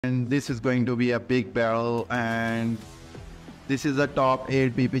And this is going to be a big battle, and this is a top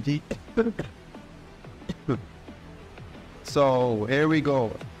 8 PPG. So here we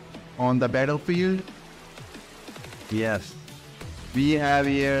go on the battlefield. Yes, we have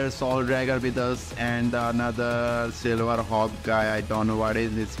here Soul Dragger with us and another Silver Hawk guy. I don't know what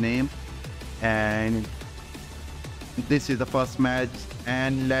is his name. And this is the first match,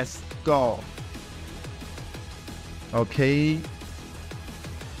 and let's go. Okay.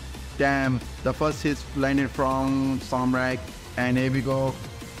 Damn, the first hit landed from Samrak, and here we go.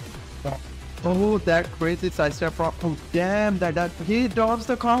 Oh, that crazy sidestep from, oh, damn, that he drops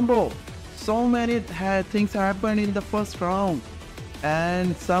the combo. So many things happened in the first round,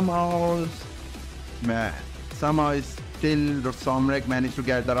 and somehow still Samrak managed to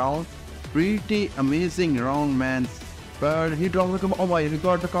get the round. Pretty amazing round, man. But he dropped the combo. Oh my, he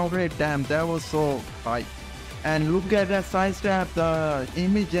got the counter hit. Damn, that was so high. And look at that sidestep, the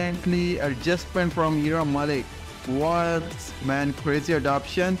immediately adjustment from Hero Malik. What, man, crazy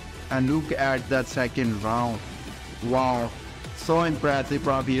adoption. And look at that second round. Wow, so impressive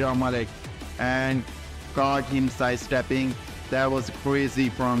from Hero Malik. And caught him sidestepping. That was crazy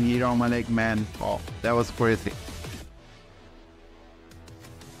from Hero Malik, man. Oh, that was crazy.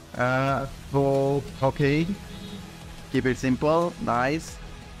 Okay. Keep it simple, nice.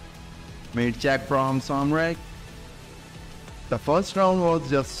 Mid check from Samrak. The first round was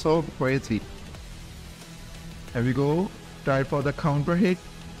just so crazy. Here we go. Try for the counter hit.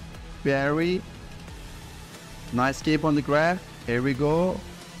 Very nice cape on the grab. Here we go.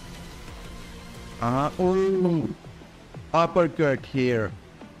 Oh, uppercut here.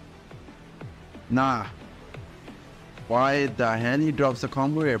 Nah. Why the hell he drops the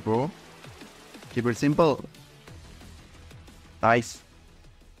combo here, bro? Keep it simple. Nice.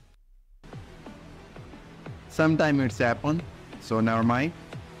 Sometime it's happened, so never mind.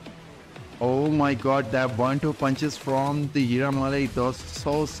 Oh my god, that 1-2 punches from the Hero Malik, those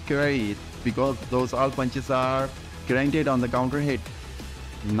so scary because those all punches are granted on the counter hit.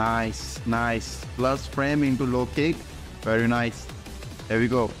 Nice, nice. Plus frame into low kick. Very nice. There we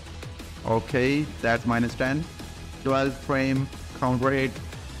go. Okay, that's minus 10. 12 frame counter hit.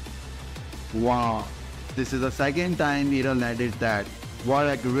 Wow. This is the second time Hero landed that. What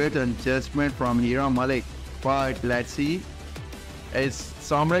a great adjustment from Hero Malik. But let's see. Is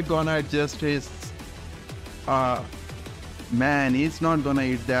Samrak gonna adjust his... man, he's not gonna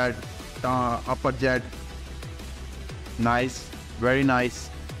hit that upper jet. Nice. Very nice.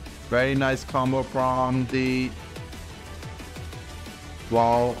 Very nice combo from the...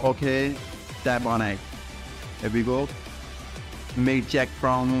 Wow, okay. Tap on it. Here we go. Mid check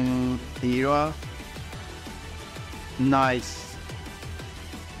from Hero. Nice.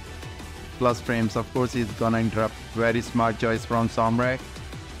 Plus frames, of course, he's gonna interrupt. Very smart choice from Samrak.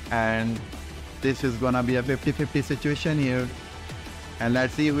 And this is gonna be a 50-50 situation here. And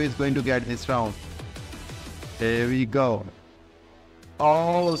let's see who is going to get this round. Here we go.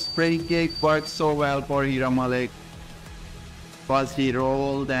 Oh, spring kick works so well for Hero Malik. First he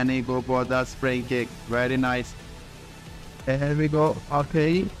rolled and he go for the spring kick. Very nice. Here we go.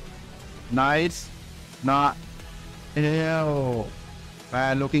 Okay. Nice. Nah. Ew.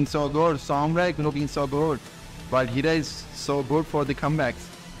 Man, looking so good. Samrak looking so good. But Hira is so good for the comebacks.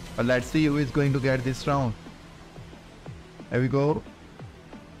 But let's see who is going to get this round. Here we go.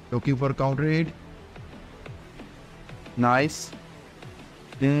 Looking for counter hit. Nice.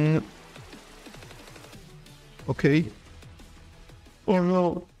 Okay. Oh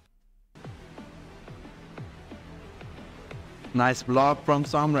no. Nice block from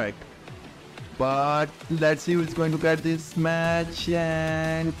Samrak. But let's see who's going to get this match.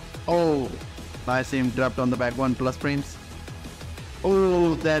 And oh, nice interrupt on the back one plus frames.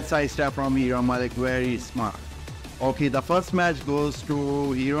 Oh, that side step from Hero Malik, very smart. Okay, the first match goes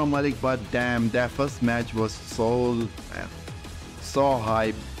to Hero Malik, but damn, that first match was so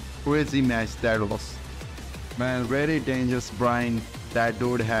hype. Crazy match that was. Man, very dangerous Bryan that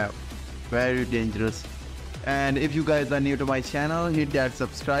dude have. Very dangerous. And if you guys are new to my channel, hit that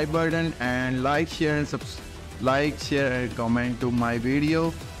subscribe button and like, share and comment to my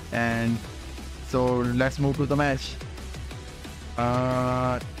video. And so let's move to the match.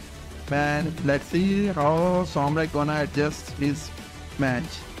 Man, let's see how Samrak gonna adjust his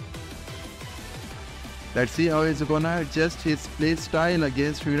match. Let's see how he's gonna adjust his play style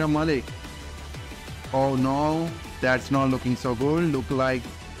against Hero Malik. Oh no, that's not looking so good. Look like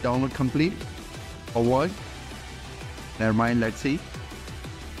download complete or what? Never mind, let's see.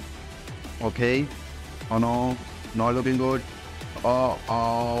 Okay. Oh no, not looking good.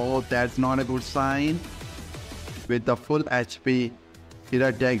 Oh, that's not a good sign. With the full HP,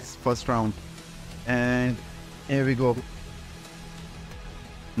 Hira takes first round. And here we go.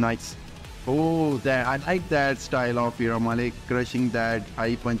 Nice. Oh, that I like that style of Hira Malik, crushing that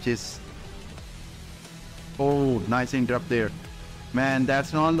high punches. Oh, nice interrupt there. Man,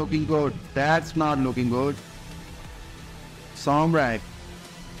 that's not looking good. That's not looking good. Somrak.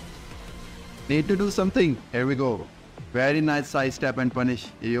 Need to do something. Here we go. Very nice side step and punish.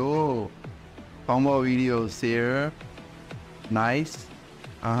 Yo. Combo videos here. Nice.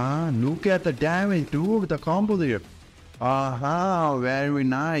 Look at the damage, dude. The combo there. Very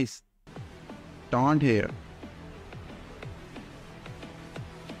nice. Taunt here.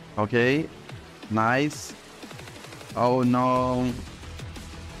 Okay. Nice. Oh no.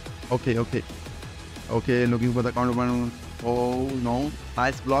 Okay. Looking for the counter one. Oh no.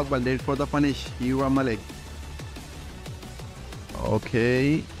 Nice block, but late for the punish. You are Malik.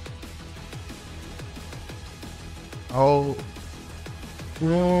 Okay. Oh.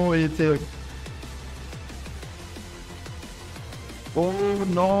 Oh, it's a. Oh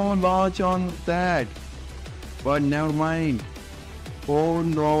no, launch on that. But never mind. Oh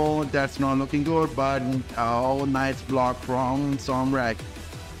no, that's not looking good. But oh, nice block from Somrak.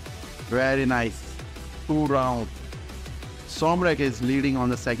 Very nice. 2 rounds. Somrak is leading on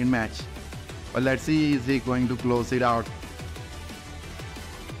the second match. But let's see, is he going to close it out?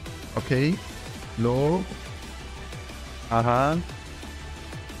 Okay. Low.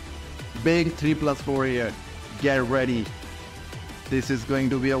 Big 3+4 here. Get ready. This is going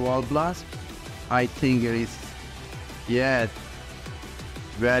to be a wall blast. I think it is. Yes.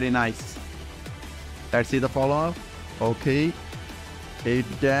 Very nice. Let's see the follow-up. Okay. 8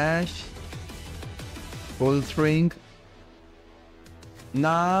 dash. Full string.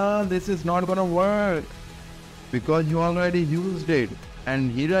 Nah, this is not gonna work. Because you already used it.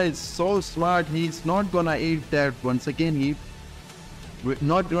 And Hira is so smart, he's not gonna eat that once again. He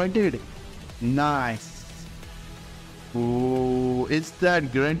not granted. Nice. Oh, is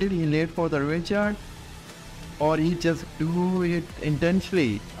that granted he late for the Richard? Or he just do it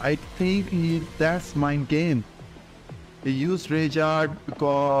intentionally? I think that's mind game. He used Richard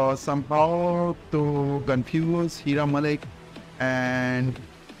because somehow to confuse Hira Malik, and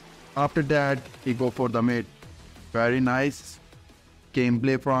after that he go for the mid. Very nice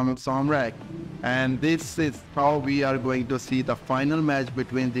gameplay from Somrak. And this is how we are going to see the final match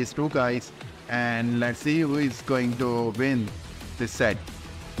between these two guys. And let's see who is going to win this set.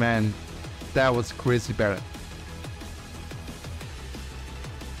 Man, that was crazy battle.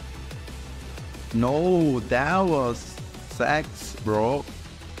 No, that was sex, bro.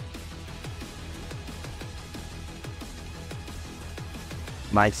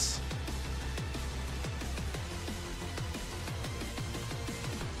 Nice.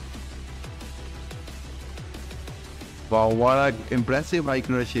 Wow, what an impressive high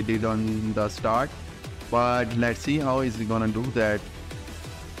crush he did on the start. But let's see how is he gonna do that.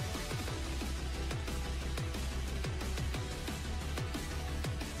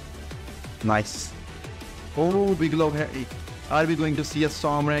 Nice. Oh, big low heavy. Are we going to see a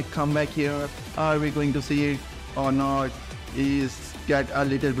Somrak come back here? Are we going to see it or not? He's got a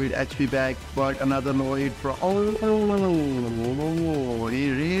little bit HP back, but another low hit from. Oh,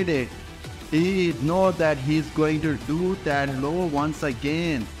 he read it. He knows that he's going to do that low once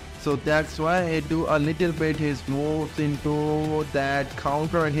again. So that's why he do a little bit his moves into that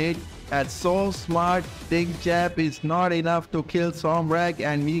counter hit. That's so smart. Big jab is not enough to kill Somrak,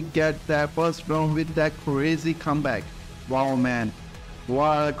 and he gets that first round with that crazy comeback. Wow, man.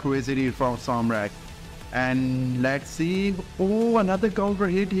 What a crazy hit from Somrak. And let's see. Oh, another counter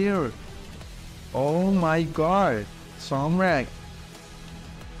hit here. Oh my god. Somrak.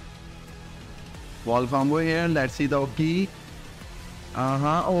 Wall combo here. Let's see the key.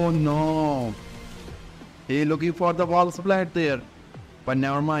 Oh no. He looking for the wall splat there. But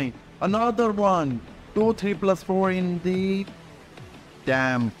never mind. Another one. 2, 3+4 in the.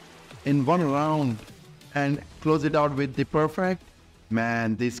 Damn. In one round. And close it out with the perfect.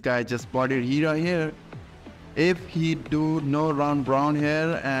 Man, this guy just bodied Hira here. If he do no round brown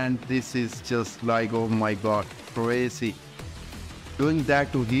here, and this is just like, oh my god, crazy. Doing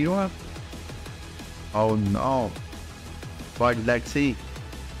that to Hira. Oh no. But let's see.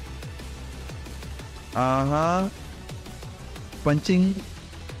 Punching.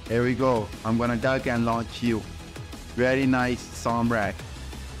 Here we go. I'm gonna duck and launch you. Very nice, Somrak.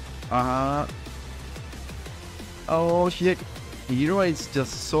 Oh shit. Hero is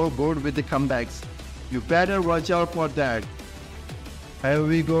just so good with the comebacks. You better watch out for that. Here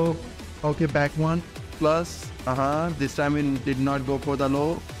we go. Okay, back one. Plus. This time it did not go for the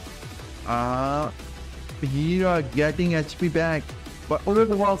low. Hero getting HP back. But over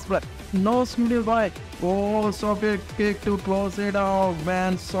the wall split. No studio right. Oh, Soviet kick to close it out.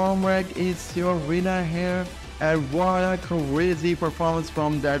 Man, Somrek is your winner here. And what a crazy performance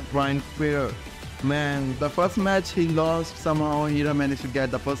from that Bryan player. Man, the first match he lost. Somehow he managed to get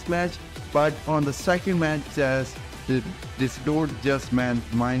the first match. But on the second match, this dude just, man,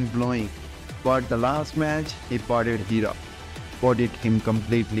 mind blowing. But the last match, he bodied Hira. Bodied him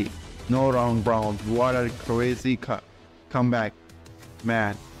completely. No round brown. What a crazy comeback.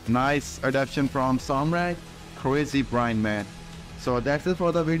 Man, nice adaptation from Somrek. Crazy Bryan, man. So that's it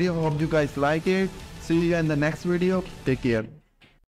for the video. Hope you guys like it. See you in the next video. Take care.